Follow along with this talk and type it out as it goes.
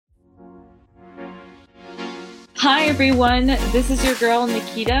Hi, everyone. This is your girl,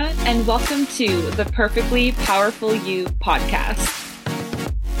 Nikita, and welcome to the Perfectly Powerful You podcast.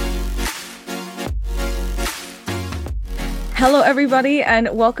 Hello, everybody, and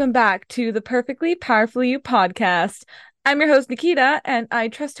welcome back to the Perfectly Powerful You podcast. I'm your host, Nikita, and I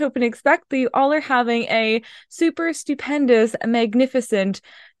trust, hope, and expect that you all are having a super stupendous, magnificent,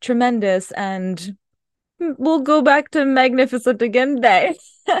 tremendous, and we'll go back to magnificent again day.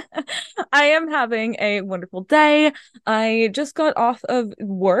 I am having a wonderful day. I just got off of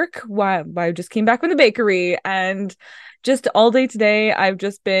work. Wow, I just came back from the bakery and just all day today I've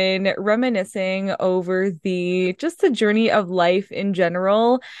just been reminiscing over the journey of life in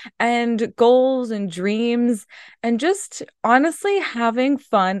general and goals and dreams and just honestly having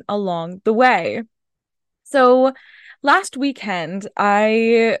fun along the way. So last weekend,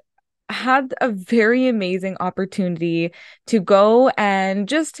 I had a very amazing opportunity to go and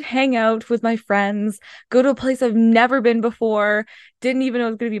just hang out with my friends, go to a place I've never been before, didn't even know it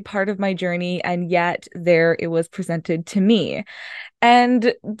was going to be part of my journey, and yet there it was presented to me.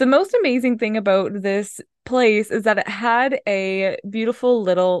 And the most amazing thing about this place is that it had a beautiful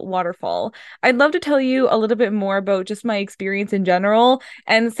little waterfall. I'd love to tell you a little bit more about just my experience in general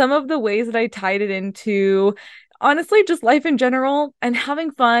and some of the ways that I tied it into honestly just life in general and having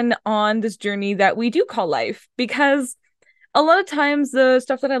fun on this journey that we do call life. Because a lot of times the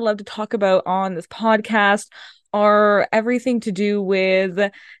stuff that I love to talk about on this podcast are everything to do with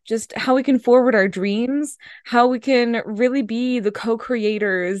just how we can forward our dreams, how we can really be the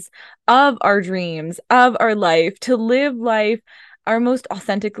co-creators of our dreams, of our life, to live life our most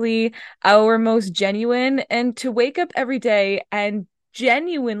authentically, our most genuine, and to wake up every day and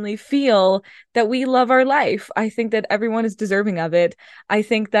genuinely feel that we love our life. I think that everyone is deserving of it. I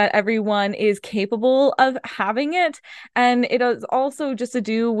think that everyone is capable of having it. And it is also just to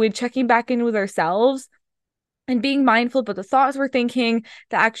do with checking back in with ourselves and being mindful about the thoughts we're thinking,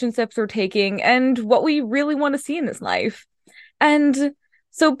 the action steps we're taking, and what we really want to see in this life. And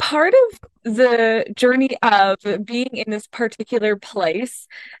so part of the journey of being in this particular place,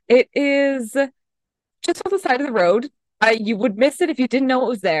 it is just on the side of the road. You would miss it if you didn't know it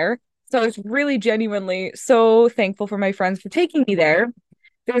was there. So I was really genuinely so thankful for my friends for taking me there.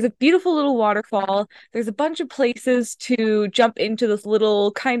 There's a beautiful little waterfall. There's a bunch of places to jump into this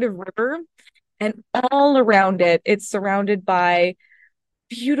little kind of river. And all around it, it's surrounded by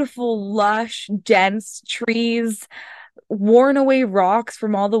beautiful, lush, dense trees, worn away rocks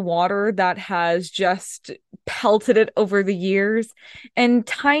from all the water that has just pelted it over the years, and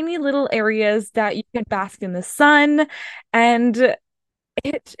tiny little areas that you can bask in the sun. And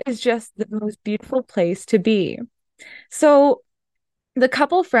it is just the most beautiful place to be. So, the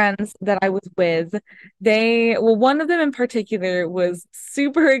couple friends that I was with, one of them in particular was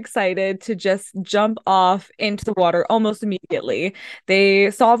super excited to just jump off into the water almost immediately.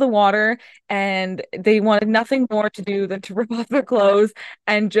 They saw the water and they wanted nothing more to do than to rip off their clothes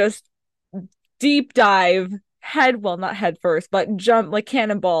and just deep dive well, not head first, but jump like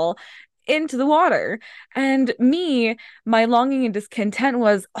cannonball into the water. And me, my longing and discontent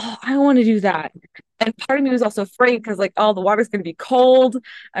was, oh, I want to do that. And part of me was also afraid because, like, oh, the water's going to be cold.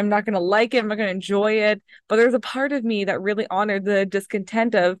 I'm not going to like it. I'm not going to enjoy it. But there's a part of me that really honored the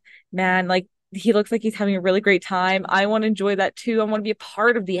discontent of, man, like, he looks like he's having a really great time. I want to enjoy that too. I want to be a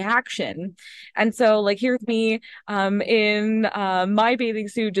part of the action. And so, like, here's me in my bathing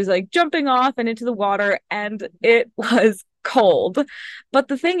suit, just like jumping off and into the water. And it was cold. But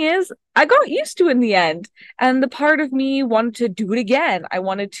the thing is, I got used to it in the end. And the part of me wanted to do it again. I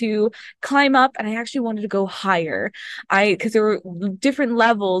wanted to climb up and I actually wanted to go higher. Because there were different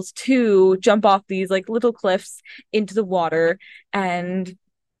levels to jump off these like little cliffs into the water. And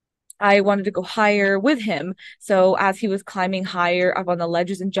I wanted to go higher with him. So as he was climbing higher up on the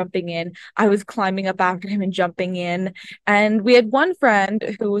ledges and jumping in, I was climbing up after him and jumping in. And we had one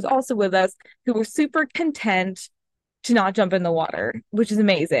friend who was also with us who was super content to not jump in the water, which is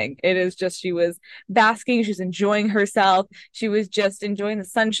amazing. It is just, she was basking, she was enjoying herself. She was just enjoying the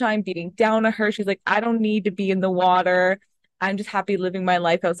sunshine beating down on her. She's like, I don't need to be in the water. I'm just happy living my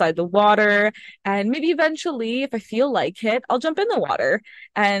life outside the water. And maybe eventually, if I feel like it, I'll jump in the water.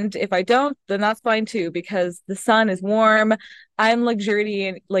 And if I don't, then that's fine too, because the sun is warm. I'm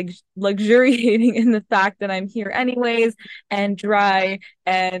luxuriating in the fact that I'm here anyways and dry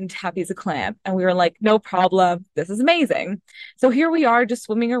and happy as a clam. And we were like, no problem. This is amazing. So here we are just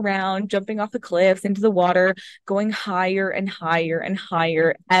swimming around, jumping off the cliffs into the water, going higher and higher and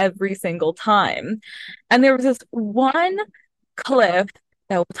higher every single time. And there was this one cliff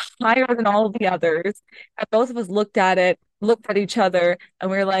that was higher than all of the others. And both of us looked at it, looked at each other,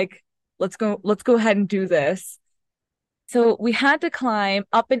 and we were like, let's go ahead and do this. So we had to climb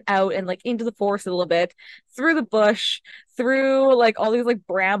up and out and like into the forest a little bit, through the bush, through like all these like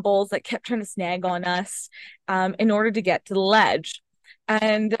brambles that kept trying to snag on us, in order to get to the ledge.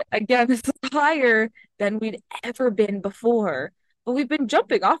 And again, this is higher than we'd ever been before. But we've been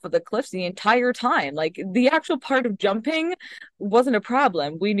jumping off of the cliffs the entire time. Like the actual part of jumping wasn't a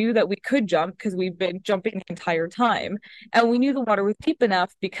problem. We knew that we could jump because we've been jumping the entire time. And we knew the water was deep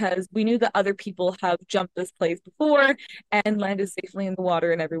enough because we knew that other people have jumped this place before and landed safely in the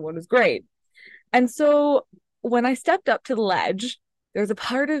water and everyone was great. And so when I stepped up to the ledge, there was a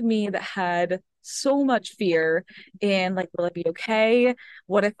part of me that had so much fear in like, will I be okay?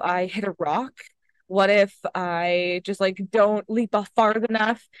 What if I hit a rock? What if I just like don't leap off far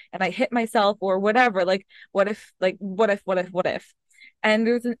enough and I hit myself or whatever? Like, what if? And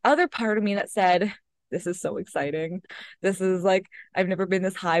there's another part of me that said, this is so exciting. This is like, I've never been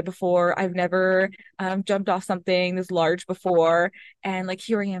this high before. I've never jumped off something this large before. And like,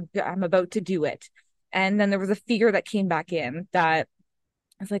 here I am, I'm about to do it. And then there was a fear that came back in that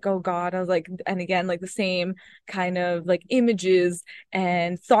I was like, oh God. I was like, and again, like the same kind of like images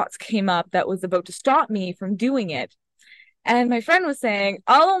and thoughts came up that was about to stop me from doing it. And my friend was saying,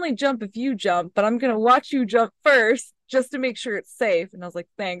 I'll only jump if you jump, but I'm gonna watch you jump first just to make sure it's safe. And I was like,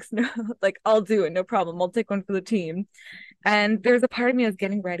 thanks. No, like I'll do it, no problem. I'll take one for the team. And there's a part of me that's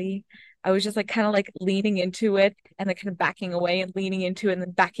getting ready. I was just like kind of like leaning into it and then kind of backing away and leaning into it and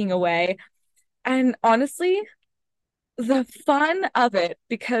then backing away. And honestly, the fun of it,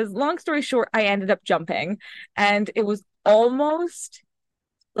 because long story short, I ended up jumping and it was almost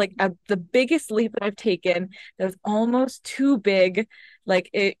like the biggest leap that I've taken that was almost too big.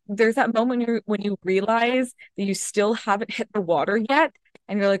 Like it, there's that moment when you realize that you still haven't hit the water yet,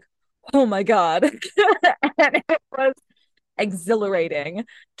 and you're like, oh my God. And it was exhilarating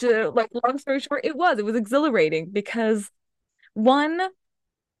to like long story short, it was exhilarating because one,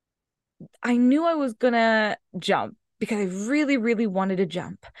 I knew I was gonna jump because I really, really wanted to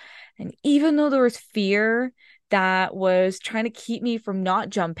jump. And even though there was fear that was trying to keep me from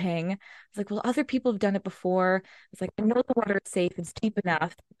not jumping, I was like, well, other people have done it before. It's like, I know the water is safe, it's deep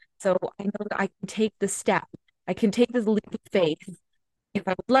enough. So I know that I can take the step. I can take this leap of faith if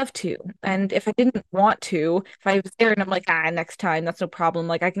I would love to. And if I didn't want to, if I was there and I'm like, next time, that's no problem.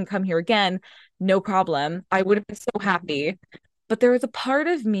 Like I can come here again, no problem. I would have been so happy. But there was a part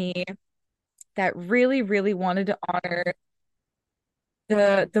of me that really, really wanted to honor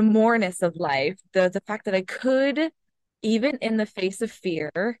the moreness of life, the fact that I could, even in the face of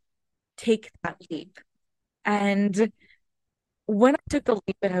fear, take that leap. And when I took the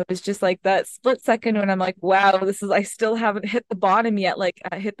leap and I was just like that split second when I'm like, wow, this is I still haven't hit the bottom yet, like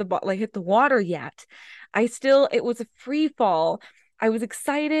I hit the water yet. It was a free fall. I was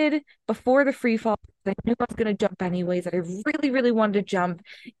excited before the free fall. I knew I was going to jump anyways. That I really, really wanted to jump,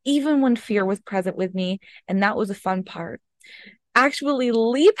 even when fear was present with me. And that was a fun part actually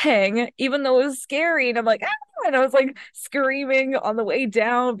leaping, even though it was scary. And I'm like, and I was like screaming on the way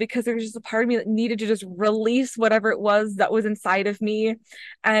down because there was just a part of me that needed to just release whatever it was that was inside of me.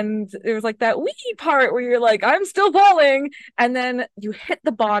 And there was like that wee part where you're like, I'm still falling. And then you hit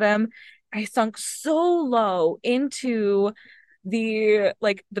the bottom. I sunk so low into the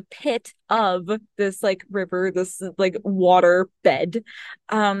pit of this like river, this like water bed,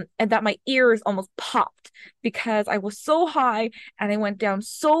 and that my ears almost popped because I was so high and I went down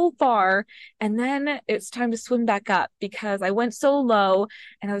so far, and then it's time to swim back up because I went so low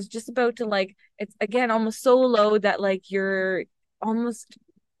and I was just about to like it's again almost so low that like almost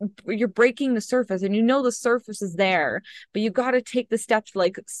you're breaking the surface and you know the surface is there, but you got to take the steps to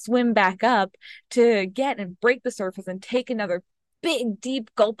like swim back up to get and break the surface and take another big deep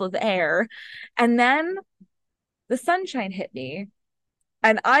gulp of air. And then the sunshine hit me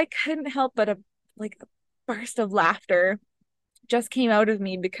and I couldn't help but a burst of laughter just came out of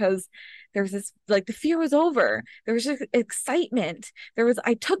me because there was this like the fear was over. There was just excitement.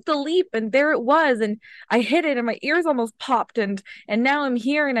 I took the leap and there it was and I hit it and my ears almost popped and now I'm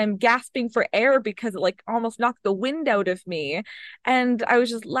here and I'm gasping for air because it like almost knocked the wind out of me. And I was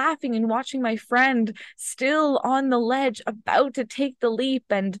just laughing and watching my friend still on the ledge about to take the leap,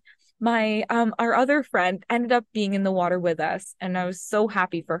 and my our other friend ended up being in the water with us, and I was so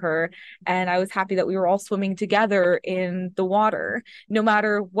happy for her, and I was happy that we were all swimming together in the water no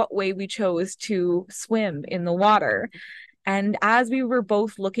matter what way we chose to swim in the water. And as we were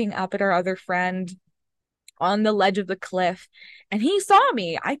both looking up at our other friend on the ledge of the cliff and he saw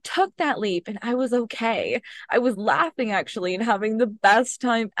me, I took that leap and I was okay. I was laughing actually and having the best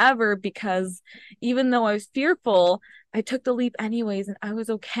time ever because even though I was fearful, I took the leap anyways and I was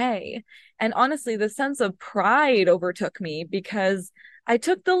okay. And honestly, the sense of pride overtook me because I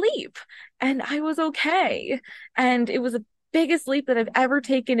took the leap and I was okay. And it was the biggest leap that I've ever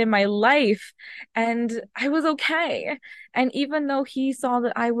taken in my life. And I was okay. And even though he saw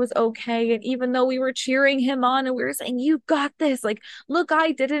that I was okay, and even though we were cheering him on and we were saying, "You got this," like, look,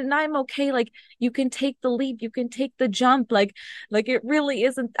 I did it and I'm okay. Like, you can take the leap, you can take the jump. Like it really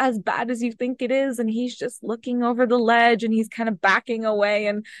isn't as bad as you think it is. And he's just looking over the ledge and he's kind of backing away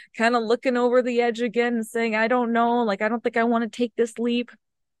and kind of looking over the edge again and saying, "I don't know. Like, I don't think I want to take this leap."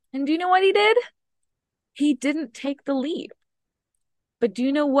 And do you know what he did? He didn't take the leap. But do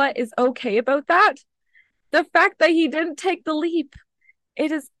you know what is okay about that? The fact that he didn't take the leap.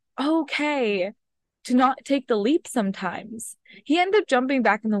 It is okay to not take the leap sometimes. He ended up jumping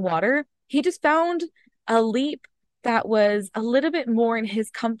back in the water. He just found a leap that was a little bit more in his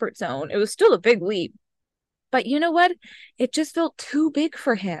comfort zone. It was still a big leap, but you know what? It just felt too big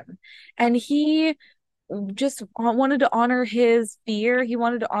for him. And he just wanted to honor his fear. He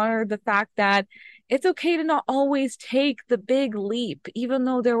wanted to honor the fact that it's okay to not always take the big leap, even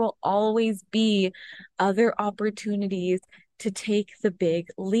though there will always be other opportunities to take the big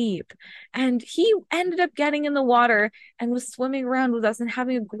leap. And he ended up getting in the water and was swimming around with us and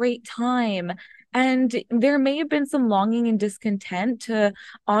having a great time. And there may have been some longing and discontent to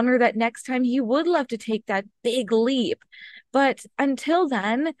honor that next time he would love to take that big leap. But until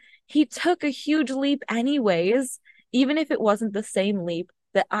then, he took a huge leap anyways, even if it wasn't the same leap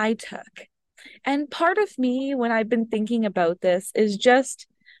that I took. And part of me, when I've been thinking about this, is just,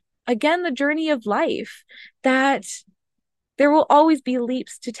 again, the journey of life, that there will always be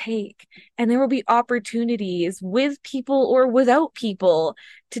leaps to take, and there will be opportunities with people or without people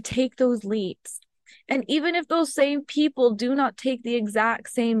to take those leaps. And even if those same people do not take the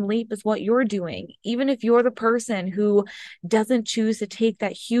exact same leap as what you're doing, even if you're the person who doesn't choose to take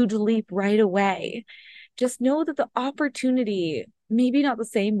that huge leap right away, just know that the opportunity, maybe not the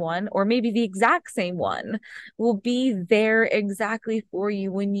same one, or maybe the exact same one, will be there exactly for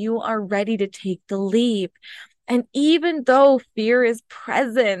you when you are ready to take the leap. And even though fear is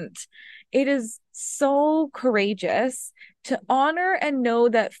present, it is so courageous to honor and know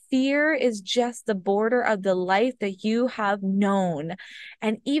that fear is just the border of the life that you have known.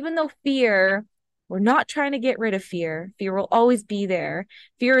 And even though fear, we're not trying to get rid of fear. Fear will always be there.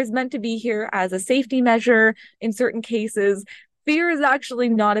 Fear is meant to be here as a safety measure in certain cases. Fear is actually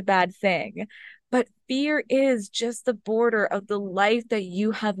not a bad thing. But fear is just the border of the life that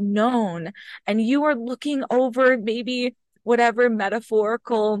you have known. And you are looking over maybe whatever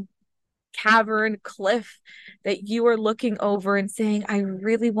metaphorical cavern cliff that you are looking over and saying, "I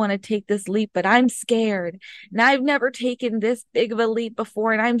really want to take this leap, but I'm scared. And I've never taken this big of a leap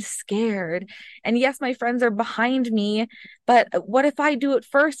before, and I'm scared. And yes, my friends are behind me, but what if I do it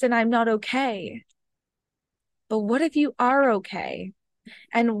first and I'm not okay?" But what if you are okay?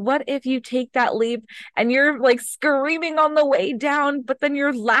 And what if you take that leap and you're like screaming on the way down, but then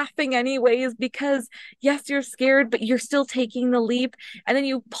you're laughing anyways because, yes, you're scared, but you're still taking the leap. And then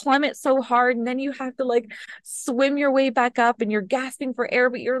you plummet so hard, and then you have to like swim your way back up and you're gasping for air,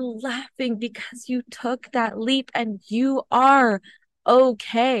 but you're laughing because you took that leap and you are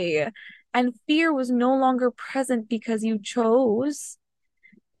okay. And fear was no longer present because you chose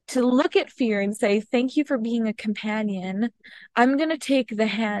to look at fear and say, "Thank you for being a companion. I'm going to take the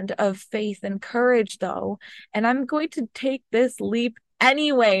hand of faith and courage, though, and I'm going to take this leap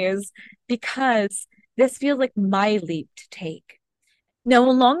anyways because this feels like my leap to take." Now,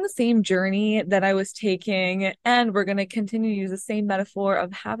 along the same journey that I was taking, and we're going to continue to use the same metaphor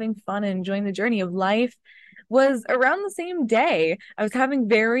of having fun and enjoying the journey of life, was around the same day. I was having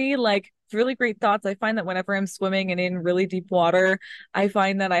very, like, really great thoughts. I find that whenever I'm swimming and in really deep water, I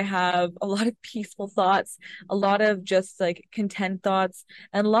find that I have a lot of peaceful thoughts, a lot of just like content thoughts,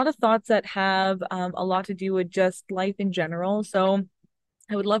 and a lot of thoughts that have a lot to do with just life in general. So,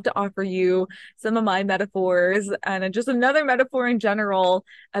 I would love to offer you some of my metaphors and just another metaphor in general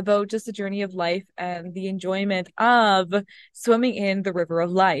about just the journey of life and the enjoyment of swimming in the river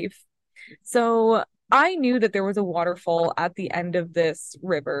of life. So I knew that there was a waterfall at the end of this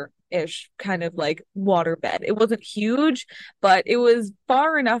river-ish kind of like waterbed. It wasn't huge, but it was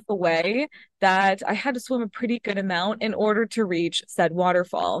far enough away that I had to swim a pretty good amount in order to reach said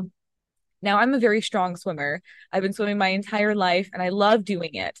waterfall. Now, I'm a very strong swimmer. I've been swimming my entire life and I love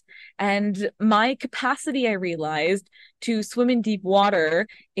doing it. And my capacity, I realized, to swim in deep water,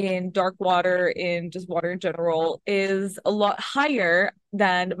 in dark water, in just water in general, is a lot higher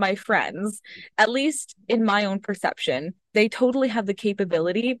than my friends, at least in my own perception. They totally have the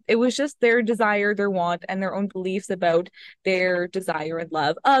capability. It was just their desire, their want, and their own beliefs about their desire and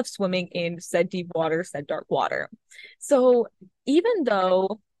love of swimming in said deep water, said dark water. So even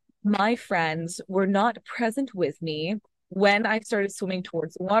though my friends were not present with me when I started swimming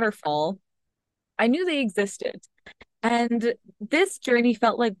towards the waterfall, I knew they existed. And this journey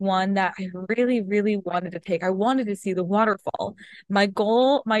felt like one that I really, really wanted to take. I wanted to see the waterfall. My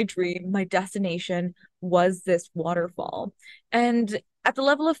goal, my dream, my destination was this waterfall. And at the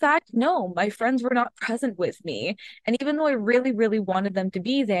level of fact, no, my friends were not present with me. And even though I really, really wanted them to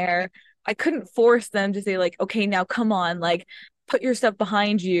be there, I couldn't force them to say, like, okay, now come on, like, put your stuff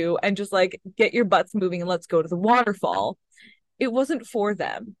behind you and just like get your butts moving and let's go to the waterfall. It wasn't for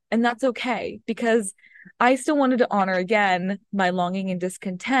them. And that's okay because I still wanted to honor again my longing and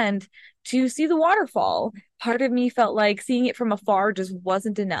discontent to see the waterfall. Part of me felt like seeing it from afar just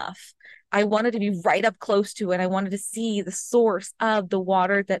wasn't enough. I wanted to be right up close to it. I wanted to see the source of the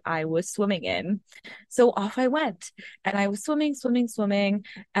water that I was swimming in. So off I went and I was swimming, swimming, swimming.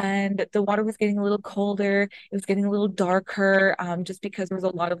 And the water was getting a little colder. It was getting a little darker just because there was a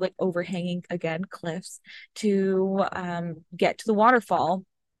lot of like overhanging, again, cliffs to get to the waterfall.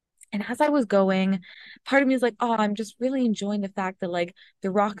 And as I was going, part of me was like, oh, I'm just really enjoying the fact that like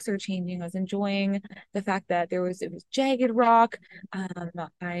the rocks are changing. I was enjoying the fact that it was jagged rock.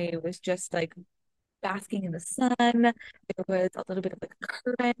 I was just like basking in the sun. There was a little bit of like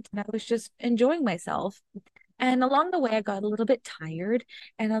current, and I was just enjoying myself. And along the way, I got a little bit tired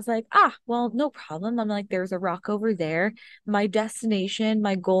and I was like, well, no problem. I'm like, there's a rock over there. My destination,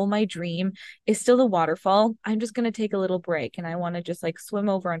 my goal, my dream is still the waterfall. I'm just going to take a little break and I want to just like swim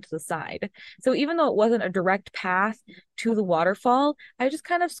over onto the side. So even though it wasn't a direct path to the waterfall, I just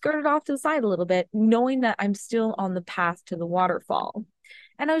kind of skirted off to the side a little bit, knowing that I'm still on the path to the waterfall.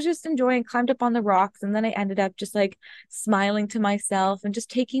 And I was just enjoying, climbed up on the rocks, and then I ended up just like smiling to myself and just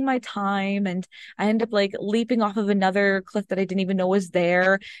taking my time. And I ended up like leaping off of another cliff that I didn't even know was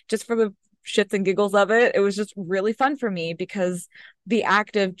there, just for the shits and giggles of it. It was just really fun for me because the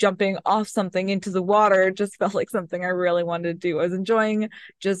act of jumping off something into the water just felt like something I really wanted to do. I was enjoying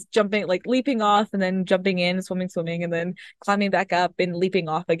just jumping, like leaping off and then jumping in, swimming, swimming, and then climbing back up and leaping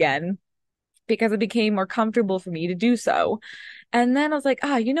off again because it became more comfortable for me to do so. And then I was like,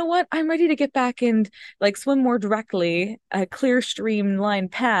 you know what? I'm ready to get back and like swim more directly, a clear streamline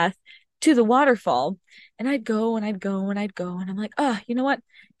path to the waterfall. And I'd go and I'd go and I'd go. And I'm like, you know what?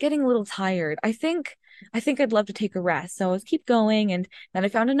 Getting a little tired. I think I'd love to take a rest. So I was keep going. And then I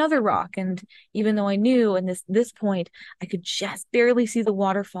found another rock. And even though I knew in this point, I could just barely see the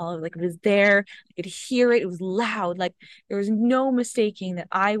waterfall. Like it was there. I could hear it. It was loud. Like there was no mistaking that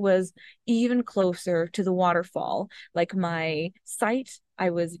I was even closer to the waterfall. Like my sight, I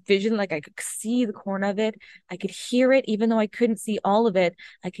was vision, like I could see the corner of it. I could hear it, even though I couldn't see all of it.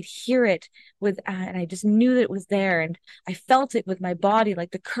 I could hear it and I just knew that it was there. And I felt it with my body, like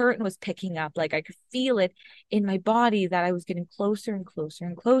the current was picking up. Like I could feel it in my body that I was getting closer and closer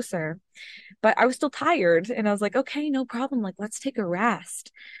and closer. But I was still tired. And I was like, okay, no problem. Like, let's take a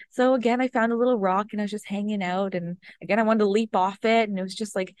rest. So again, I found a little rock and I was just hanging out. And again, I wanted to leap off it. And it was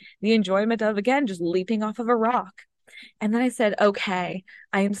just like the enjoyment of, again, just leaping off of a rock. And then I said, okay,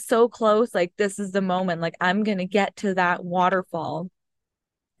 I am so close. Like, this is the moment. Like, I'm going to get to that waterfall.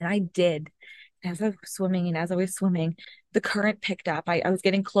 And I did. As I was swimming and as I was swimming, the current picked up. I was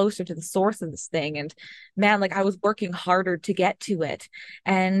getting closer to the source of this thing. And man, like I was working harder to get to it.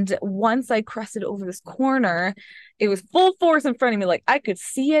 And once I crested over this corner, it was full force in front of me. Like I could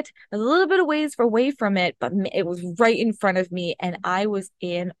see it a little bit of ways away from it, but it was right in front of me. And I was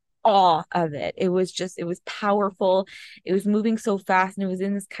in awe of it. It was powerful. It was moving so fast and it was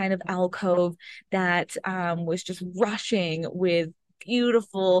in this kind of alcove that was just rushing with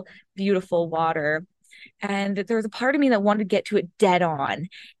beautiful, beautiful water. And there was a part of me that wanted to get to it dead on.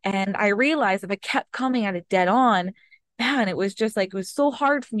 And I realized if I kept coming at it dead on, man, it was just like it was so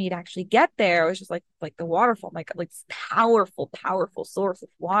hard for me to actually get there. It was just like the waterfall, like this powerful, powerful source of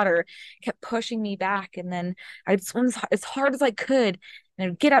water kept pushing me back. And then I'd swim as hard as I could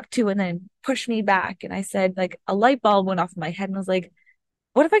and I'd get up to it and then push me back. And I said, like a light bulb went off in my head and I was like,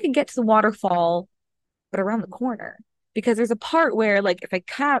 what if I could get to the waterfall, but around the corner? Because there's a part where like if I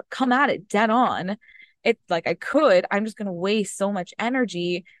come at it dead on, it's like I'm just gonna waste so much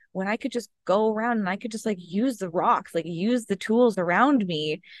energy when I could just go around and I could just like use the rocks, like use the tools around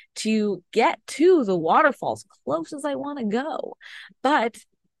me to get to the waterfall as close as I want to go. But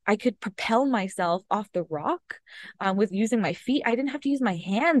I could propel myself off the rock with using my feet. I didn't have to use my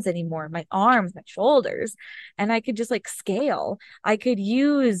hands anymore, my arms, my shoulders, and I could just like scale. I could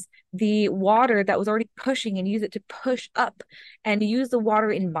use the water that was already pushing and use it to push up and use the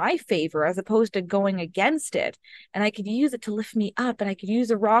water in my favor as opposed to going against it. And I could use it to lift me up, and I could use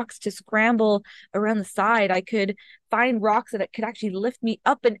the rocks to scramble around the side. I could find rocks that could actually lift me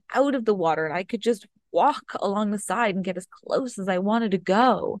up and out of the water, and I could just walk along the side and get as close as I wanted to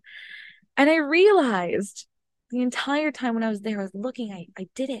go. And I realized the entire time when I was there, I was looking, I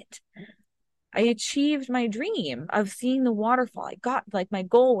did it. I achieved my dream of seeing the waterfall. I got like my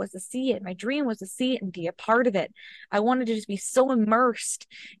goal was to see it. My dream was to see it and be a part of it. I wanted to just be so immersed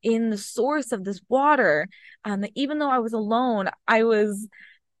in the source of this water that even though I was alone, I was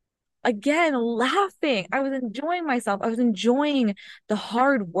again laughing. I was enjoying myself. I was enjoying the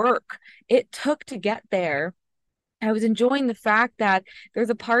hard work it took to get there. I was enjoying the fact that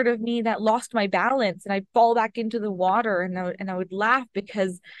there's a part of me that lost my balance and I'd fall back into the water, and I would laugh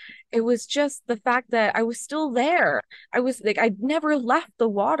because it was just the fact that I was still there. I was like, I'd never left the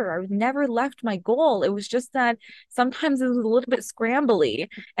water. I would never left my goal. It was just that sometimes it was a little bit scrambly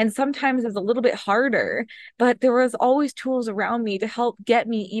and sometimes it was a little bit harder, but there was always tools around me to help get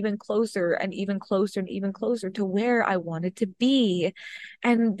me even closer and even closer and even closer to where I wanted to be.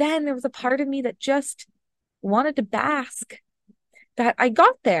 And then there was a part of me that just wanted to bask that I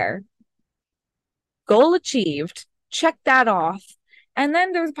got there. Goal achieved. Check that off. And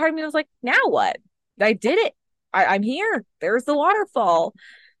then there was a part of me that was like, now what? I did it. I'm here. There's the waterfall.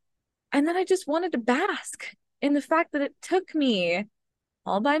 And then I just wanted to bask in the fact that it took me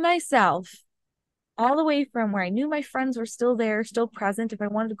all by myself, all the way from where I knew my friends were still there, still present. If I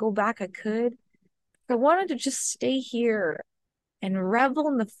wanted to go back, I could. I wanted to just stay here and revel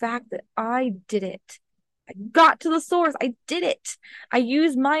in the fact that I did it. I got to the source. I did it. I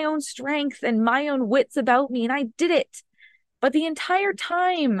used my own strength and my own wits about me, and I did it. But the entire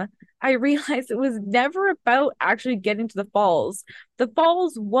time, I realized it was never about actually getting to the falls. The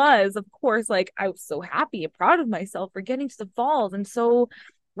falls was, of course, like I was so happy and proud of myself for getting to the falls and so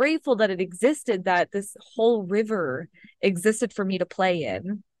grateful that it existed, that this whole river existed for me to play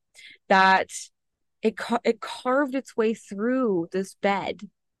in, that it carved its way through this bed,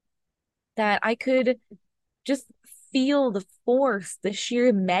 that I could just feel the force, the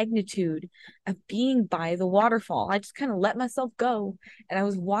sheer magnitude of being by the waterfall. I just kind of let myself go, and I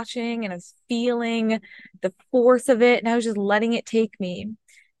was watching and I was feeling the force of it, and I was just letting it take me.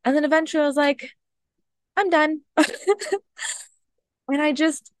 And then eventually I was like, I'm done. And I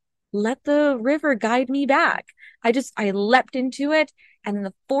just let the river guide me back. I leapt into it, and then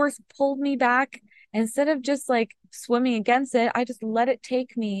the force pulled me back. And instead of just like swimming against it, I just let it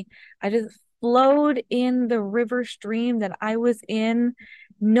take me. I just flowed in the river stream that I was in,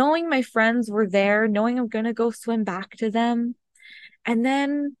 knowing my friends were there, knowing I'm gonna go swim back to them. And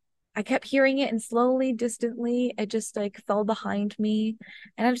then I kept hearing it, and slowly, distantly, it just like fell behind me.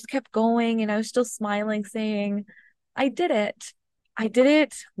 And I just kept going, and I was still smiling, saying, I did it. I did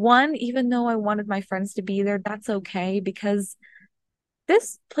it. One, even though I wanted my friends to be there, that's okay because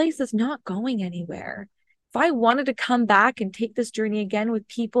this place is not going anywhere. If I wanted to come back and take this journey again with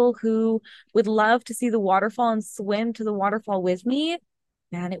people who would love to see the waterfall and swim to the waterfall with me,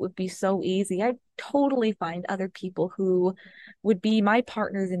 man, it would be so easy. I'd totally find other people who would be my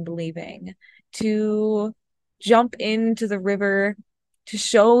partners in believing, to jump into the river, to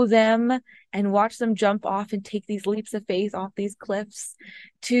show them and watch them jump off and take these leaps of faith off these cliffs,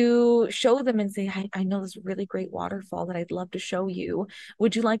 to show them and say, I know this really great waterfall that I'd love to show you.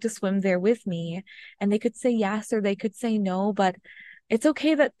 Would you like to swim there with me? And they could say yes or they could say no, but it's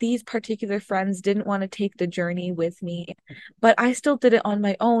okay that these particular friends didn't want to take the journey with me, but I still did it on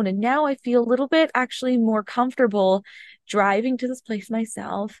my own. And now I feel a little bit actually more comfortable driving to this place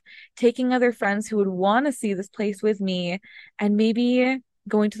myself, taking other friends who would want to see this place with me, and maybe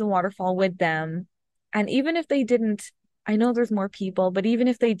going to the waterfall with them. And even if they didn't, I know there's more people, but even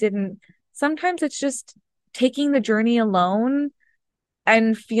if they didn't, sometimes it's just taking the journey alone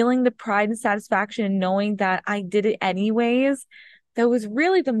and feeling the pride and satisfaction knowing that I did it anyways, that was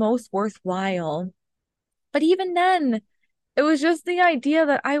really the most worthwhile. But even then, it was just the idea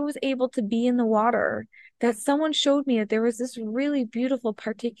that I was able to be in the water, that someone showed me that there was this really beautiful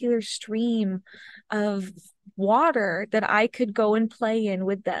particular stream of water that I could go and play in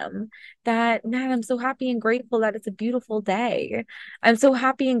with them. That, man, I'm so happy and grateful that it's a beautiful day. I'm so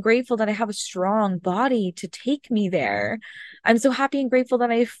happy and grateful that I have a strong body to take me there. I'm so happy and grateful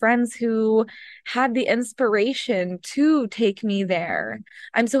that I have friends who had the inspiration to take me there.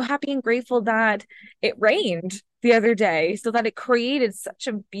 I'm so happy and grateful that it rained the other day so that it created such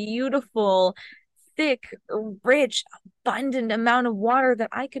a beautiful, thick, rich, abundant amount of water that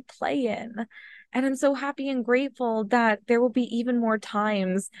I could play in. And I'm so happy and grateful that there will be even more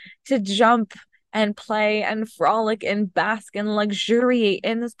times to jump and play and frolic and bask and luxuriate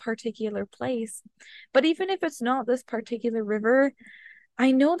in this particular place. But even if it's not this particular river,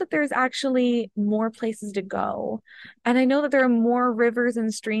 I know that there's actually more places to go. And I know that there are more rivers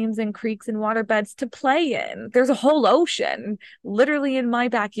and streams and creeks and waterbeds to play in. There's a whole ocean literally in my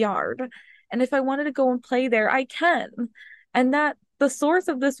backyard. And if I wanted to go and play there, I can. And that the source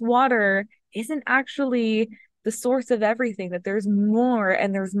of this water isn't actually the source of everything, that there's more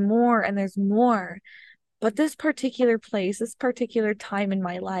and there's more and there's more. But this particular place, this particular time in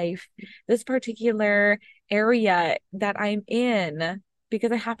my life, this particular area that I'm in,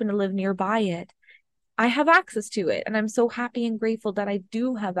 because I happen to live nearby it, I have access to it. And I'm so happy and grateful that I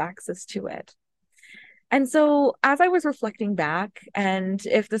do have access to it. And so, as I was reflecting back, and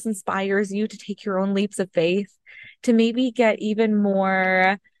if this inspires you to take your own leaps of faith, to maybe get even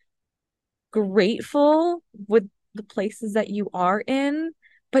more grateful with the places that you are in,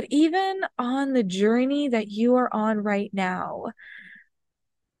 but even on the journey that you are on right now,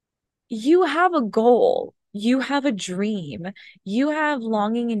 you have a goal, you have a dream, you have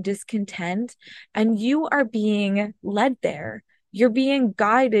longing and discontent, and you are being led there. You're being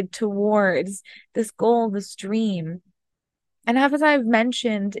guided towards this goal, this dream. And as I've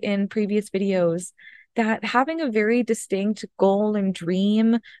mentioned in previous videos, that having a very distinct goal and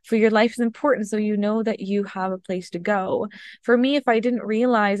dream for your life is important so you know that you have a place to go. For me, if I didn't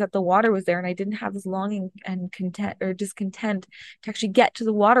realize that the water was there and I didn't have this longing and content or discontent to actually get to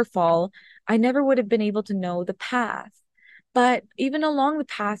the waterfall, I never would have been able to know the path. But even along the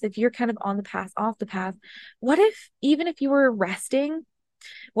path, if you're kind of on the path, off the path, what if even if you were resting,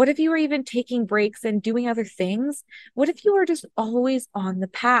 what if you were even taking breaks and doing other things? What if you were just always on the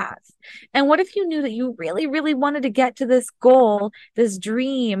path? And what if you knew that you really, really wanted to get to this goal, this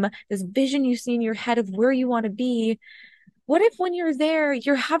dream, this vision you see in your head of where you want to be? What if when you're there,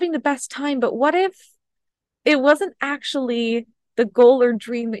 you're having the best time, but what if it wasn't actually the goal or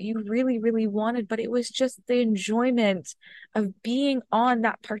dream that you really, really wanted, but it was just the enjoyment of being on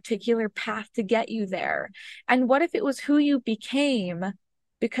that particular path to get you there? And what if it was who you became?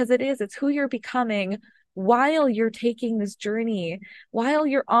 Because it's who you're becoming while you're taking this journey, while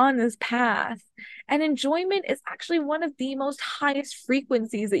you're on this path. And enjoyment is actually one of the most highest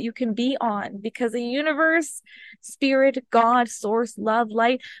frequencies that you can be on, because the universe, spirit, God, source, love,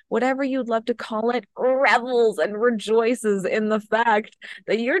 light, whatever you'd love to call it, revels and rejoices in the fact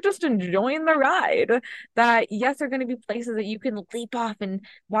that you're just enjoying the ride. That yes, there are going to be places that you can leap off, and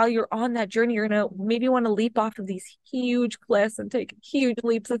while you're on that journey, you're going to maybe want to leap off of these huge cliffs and take huge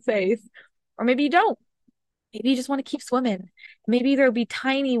leaps of faith. Or maybe you don't. Maybe you just want to keep swimming. Maybe there'll be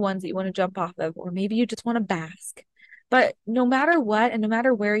tiny ones that you want to jump off of, or maybe you just want to bask. But no matter what, and no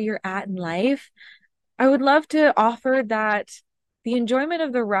matter where you're at in life, I would love to offer that the enjoyment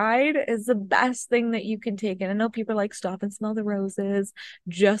of the ride is the best thing that you can take. And I know people are like, stop and smell the roses,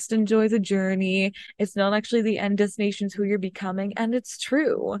 just enjoy the journey. It's not actually the end destination, it's who you're becoming. And it's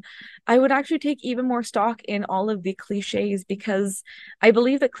true. I would actually take even more stock in all of the cliches, because I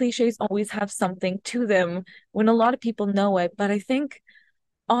believe that cliches always have something to them when a lot of people know it. But I think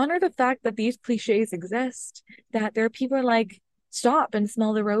honor the fact that these cliches exist, that there are people like, stop and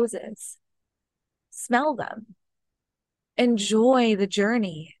smell the roses, smell them, enjoy the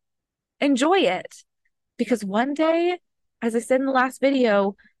journey, enjoy it. Because one day, as I said in the last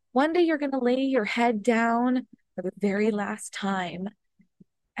video, one day you're going to lay your head down for the very last time.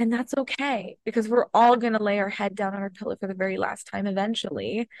 And that's okay, because we're all going to lay our head down on our pillow for the very last time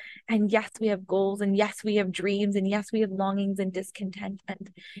eventually. And yes, we have goals, and yes, we have dreams, and yes, we have longings and discontent. And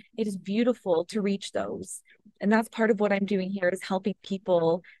it is beautiful to reach those. And that's part of what I'm doing here, is helping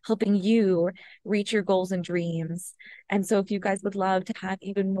people, helping you reach your goals and dreams. And so if you guys would love to have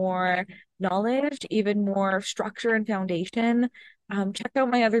even more knowledge, even more structure and foundation, check out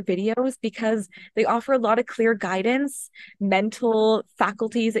my other videos, because they offer a lot of clear guidance, mental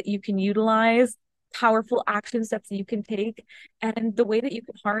faculties that you can utilize, powerful action steps that you can take, and the way that you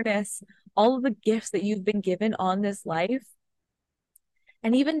can harness all of the gifts that you've been given on this life.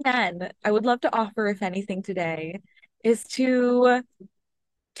 And even then, I would love to offer, if anything today, is to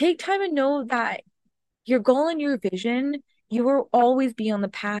take time and know that your goal and your vision, you will always be on the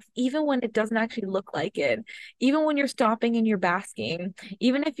path, even when it doesn't actually look like it. Even when you're stopping and you're basking,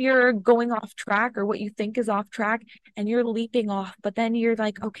 even if you're going off track or what you think is off track and you're leaping off, but then you're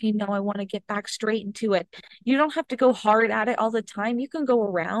like, okay, no, I want to get back straight into it. You don't have to go hard at it all the time. You can go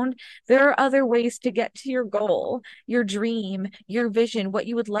around. There are other ways to get to your goal, your dream, your vision, what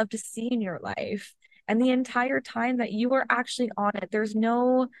you would love to see in your life. And the entire time that you are actually on it, there's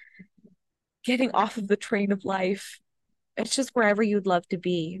no getting off of the train of life. It's just wherever you'd love to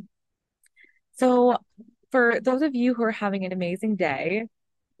be. So, for those of you who are having an amazing day,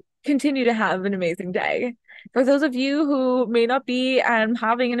 continue to have an amazing day. For those of you who may not be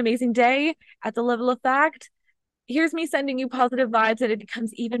having an amazing day at the level of fact, here's me sending you positive vibes and it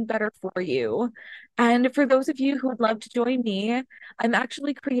becomes even better for you. And for those of you who would love to join me, I'm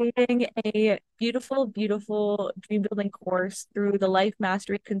actually creating a beautiful, beautiful dream building course through the Life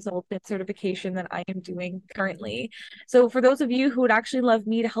Mastery Consultant certification that I am doing currently. So for those of you who would actually love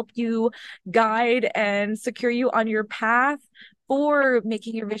me to help you guide and secure you on your path for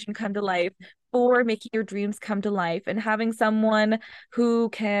making your vision come to life, for making your dreams come to life, and having someone who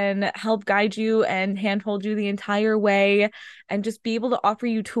can help guide you and handhold you the entire way and just be able to offer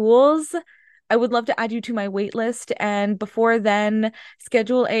you tools. I would love to add you to my wait list, and before then,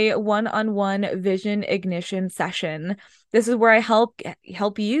 schedule a one-on-one vision ignition session. This is where I help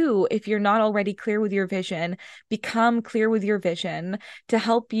you, if you're not already clear with your vision, become clear with your vision, to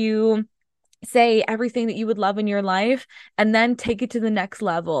help you say everything that you would love in your life and then take it to the next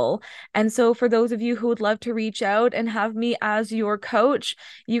level. And so for those of you who would love to reach out and have me as your coach,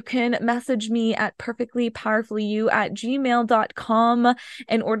 you can message me at perfectlypowerfullyu@gmail.com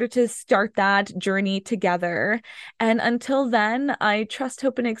in order to start that journey together. And until then, I trust,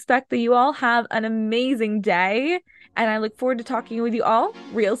 hope, and expect that you all have an amazing day. And I look forward to talking with you all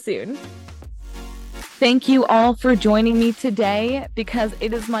real soon. Thank you all for joining me today, because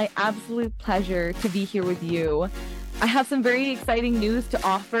it is my absolute pleasure to be here with you. I have some very exciting news to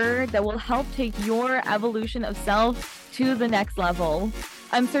offer that will help take your evolution of self to the next level.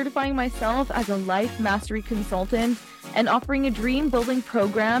 I'm certifying myself as a life mastery consultant and offering a dream building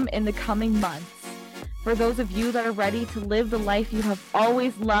program in the coming months. For those of you that are ready to live the life you have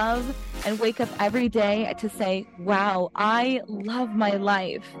always loved and wake up every day to say, wow, I love my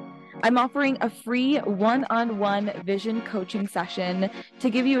life, I'm offering a free one-on-one vision coaching session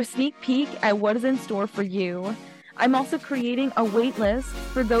to give you a sneak peek at what is in store for you. I'm also creating a wait list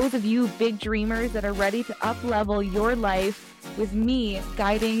for those of you big dreamers that are ready to up-level your life with me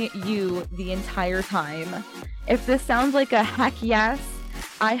guiding you the entire time. If this sounds like a heck yes,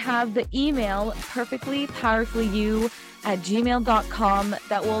 I have the email perfectlypowerfullyu@gmail.com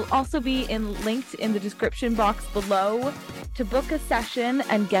that will also be linked in the description box below to book a session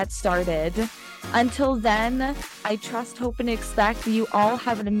and get started. Until then, I trust, hope, and expect that you all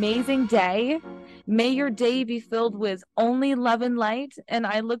have an amazing day. May your day be filled with only love and light, and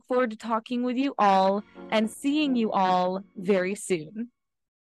I look forward to talking with you all and seeing you all very soon.